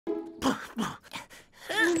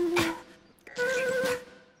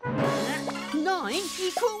Nine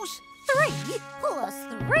equals 3 plus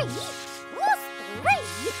 3 plus 3.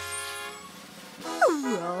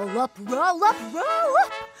 Roll up, roll up, roll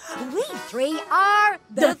up. We three are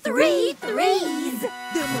the three threes.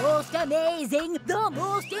 The most amazing, the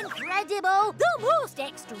most incredible, the most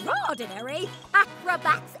extraordinary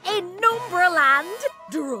acrobats in Numberland.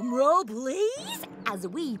 Drum roll, please, as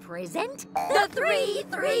we present the three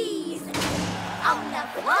threes on the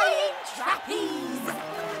flying trapeze.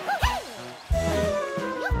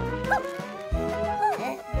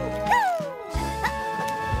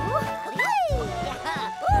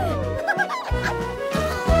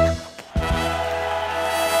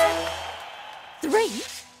 Three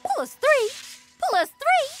plus 3 plus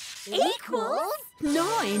 3 equals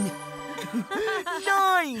 9.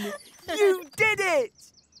 9! You did it!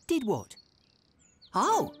 Did what?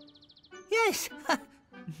 Oh, yes.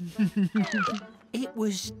 It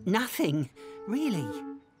was nothing, really.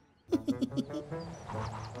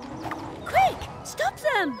 Quick, stop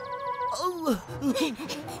them! Oh,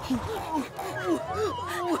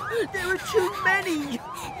 there are too many!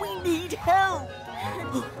 We need help!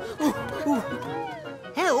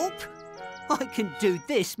 Help? I can do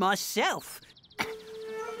this myself.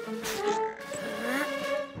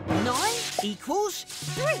 9 equals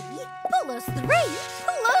 3 plus 3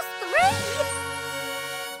 plus 3.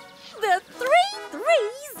 The three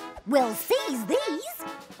threes will seize these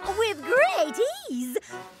with great ease.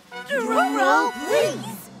 Drum roll,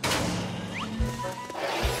 please.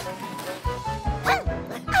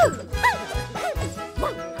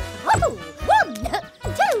 One, 2,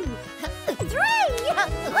 3,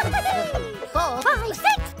 4, 5, 6,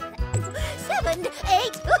 7,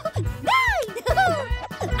 8, 9.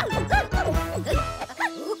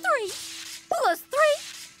 3 plus 3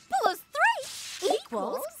 plus 3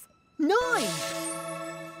 equals 9.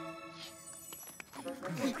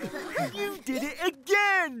 You did it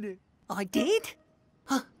again! I did?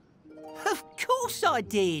 Of course I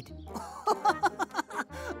did.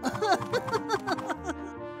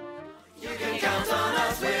 You can count on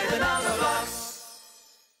us with the Numberblocks.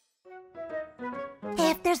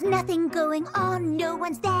 If there's nothing going on, no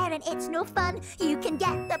one's there and it's no fun, you can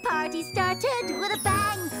get the party started with a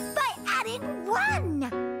bang by adding 1.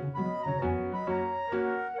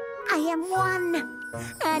 I am 1,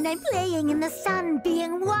 and I'm playing in the sun.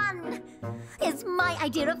 Being 1 is my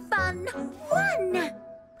idea of fun. 1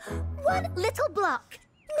 little block.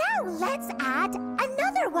 Now let's add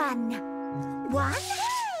another 1. 1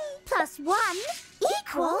 plus 1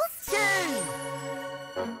 equals 2!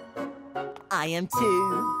 I am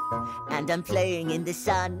 2, and I'm playing in the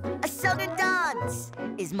sun. A song and dance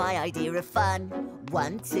is my idea of fun.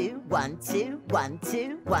 1, 2, 1, 2, 1,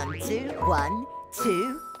 2, 1, 2, 1,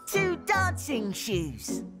 2, 2 dancing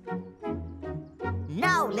shoes.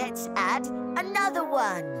 Now let's add another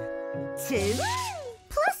 1. 2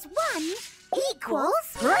 plus 1 equals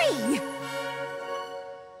 3.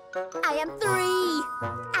 I am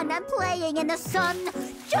 3, and I'm playing in the sun.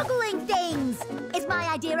 Juggling things is my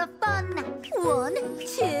idea of fun. 1,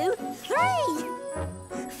 2, 3.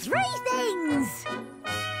 3 things.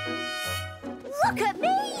 Look at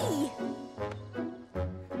me.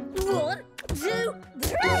 1, 2,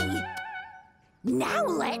 3. Now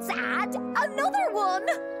let's add another 1.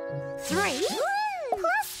 3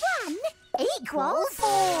 plus 1 equals 4.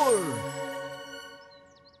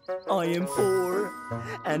 I am 4,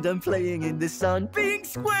 and I'm playing in the sun. Being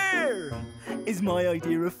square is my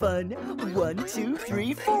idea of fun. 1, 2,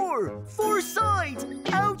 3, 4. 4 sides.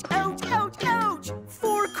 Ouch, ouch, ouch, ouch.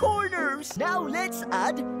 4 corners. Now let's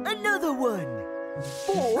add another 1.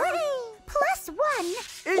 4 plus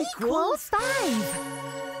 1 equals 5.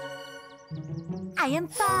 I am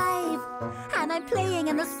 5, and I'm playing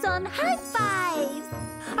in the sun. High fives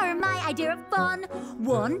are my idea of fun.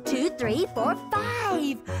 1, 2, 3, 4,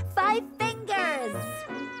 5. 5 fingers.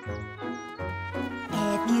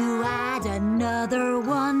 If you add another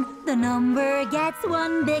 1, the number gets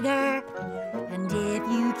 1 bigger. And if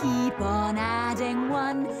you keep on adding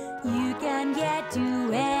 1, you can get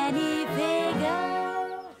to any figure.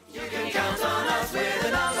 You can count on us with the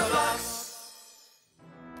Numberblocks.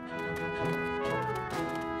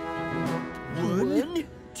 1,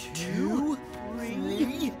 2,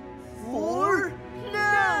 3, 4.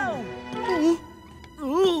 Now!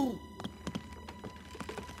 Ooh.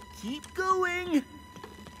 Keep going.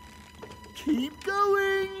 Keep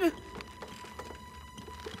going.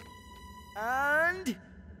 And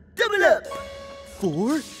double up.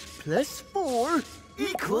 4 plus 4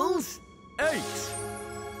 equals 8.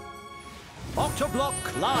 Octoblock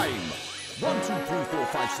climb. 1, 2, 3, 4,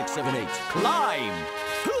 5, 6, 7, 8. Climb!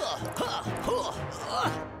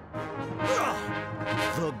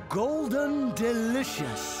 The Golden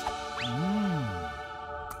Delicious.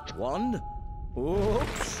 One.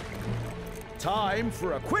 Oops. Time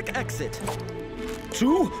for a quick exit.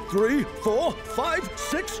 2, 3, 4, 5,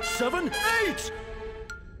 6, 7, 8.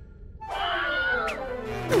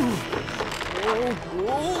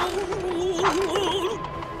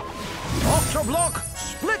 Octoblock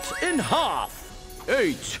split in half.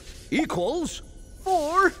 8 equals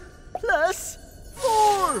 4 plus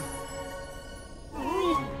 4.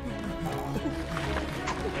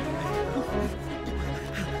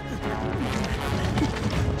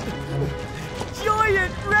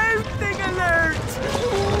 Giant round thing alert!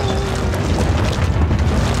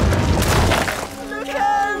 Look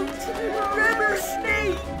out! Rubber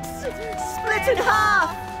snakes! Split in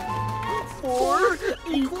half! 4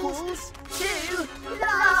 equals 2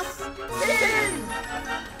 plus 2!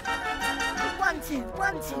 1, 2,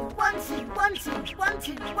 1, 2, 1, 2, 1, 2, 1,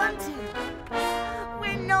 2, 1, 2.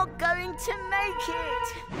 We're not going to make it.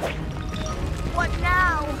 What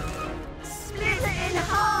now? Split it in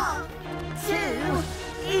half. 2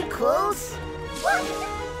 equals 1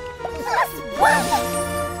 plus 1.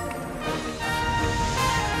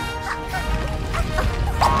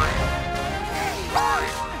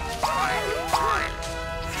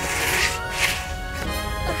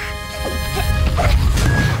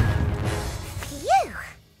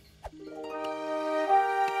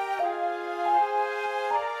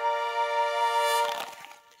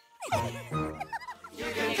 You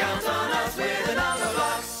can count on us with a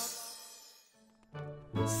Numberblocks.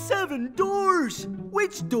 7 doors.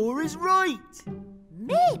 Which door is right?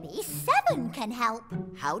 Maybe 7 can help.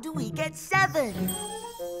 How do we get 7?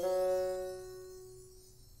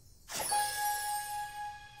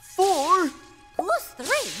 4 Plus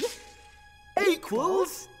 3.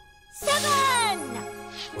 equals 7!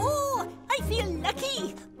 Oh, I feel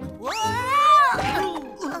lucky.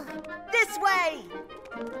 This way.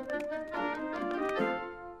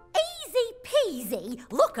 Easy peasy.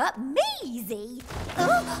 Look up measy.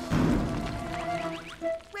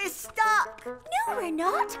 We're stuck. No, we're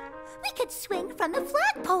not. We could swing from the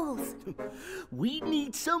flagpoles. We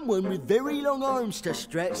need someone with very long arms to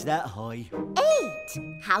stretch that high. 8.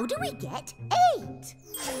 How do we get 8?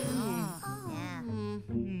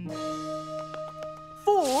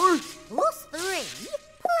 4 Plus 3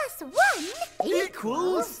 plus 1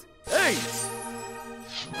 equals 8.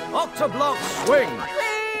 Octoblock swing.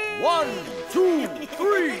 1, 2,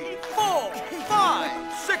 3, 4,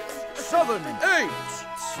 5, 6, 7, 8.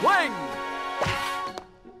 Swing.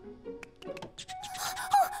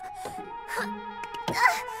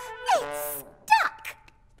 It's stuck.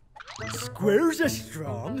 Squares are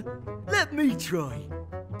strong. Let me try.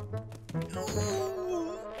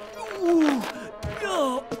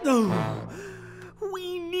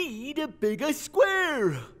 We need a bigger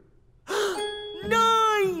square.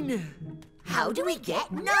 9. How do we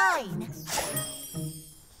get 9.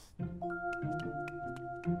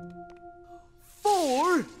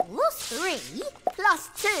 4 plus 3 Plus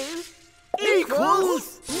 2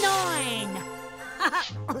 equals 9?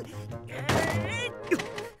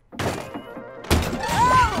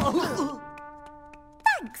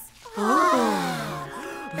 Thanks.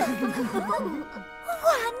 1,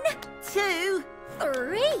 2,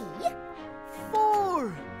 3.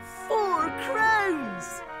 4. 4 crowns.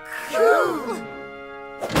 Cool.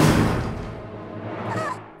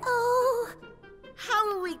 Oh.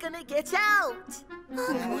 How are we gonna get out?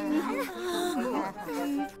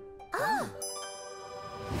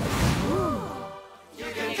 You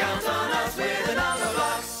can count on us with a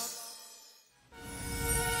Numberblocks.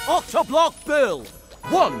 Octoblock build.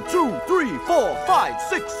 1, 2, 3, 4, 5,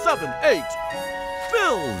 6, 7, 8.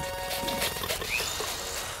 Build.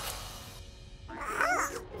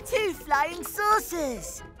 2 flying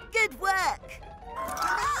saucers. Good work.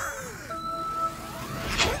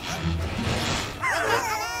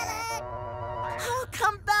 Oh,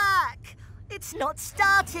 come back. It's not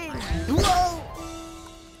starting. Whoa.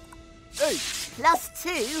 8. Plus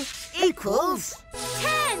 2 equals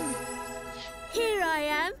 10. Here I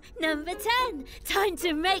am, number 10. Time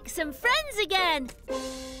to make some friends again.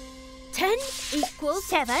 10 equals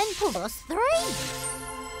 7 plus 3.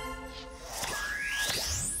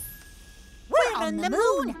 We're on the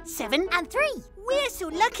moon. 7 and 3. We're so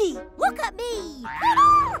lucky. Look at me.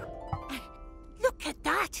 Look at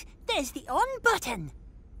that. There's the on button.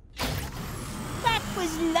 That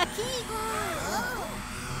was lucky.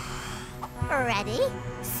 Ready,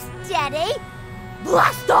 steady,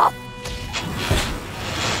 blast off!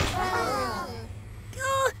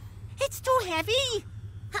 Oh, it's It's too heavy.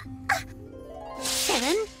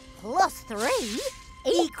 7 plus 3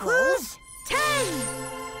 equals 10.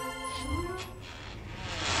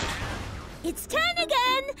 It's 10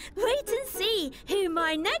 again! Wait and see who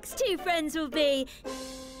my next two friends will be.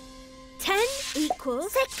 10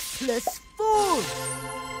 equals 6 plus 4.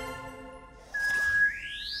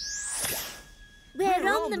 We're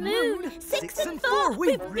on the moon. 6 and 4.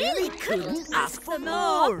 We really couldn't ask for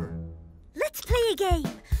more. Let's play a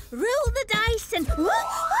game. Roll the dice and...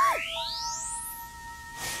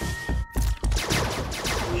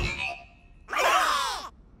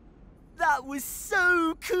 That was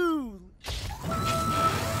so cool.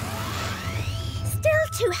 Still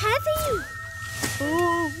too heavy.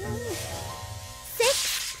 Oh.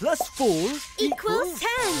 6 Plus 4 equals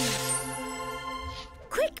 10.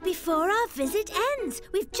 Quick before our visit ends.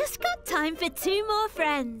 We've just got time for 2 more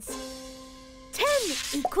friends. 10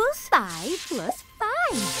 equals 5 plus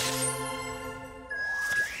 5.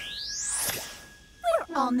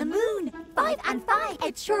 We're on the moon. 5 and 5.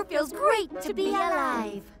 It sure feels great to be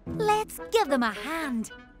alive. Let's give them a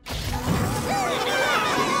hand.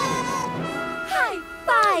 High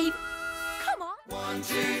five. Come on. 1,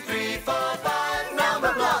 2, 3, 4, 5.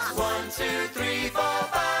 Number blocks. 1, 2, 3, 4,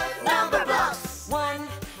 5. Number blocks. 1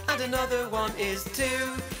 and another one is 2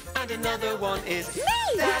 and another one is me.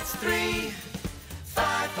 That's 3.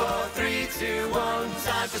 5, 4, 3, 2, 1.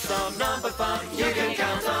 Time for some number fun. You can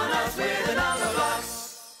count on us with a number box.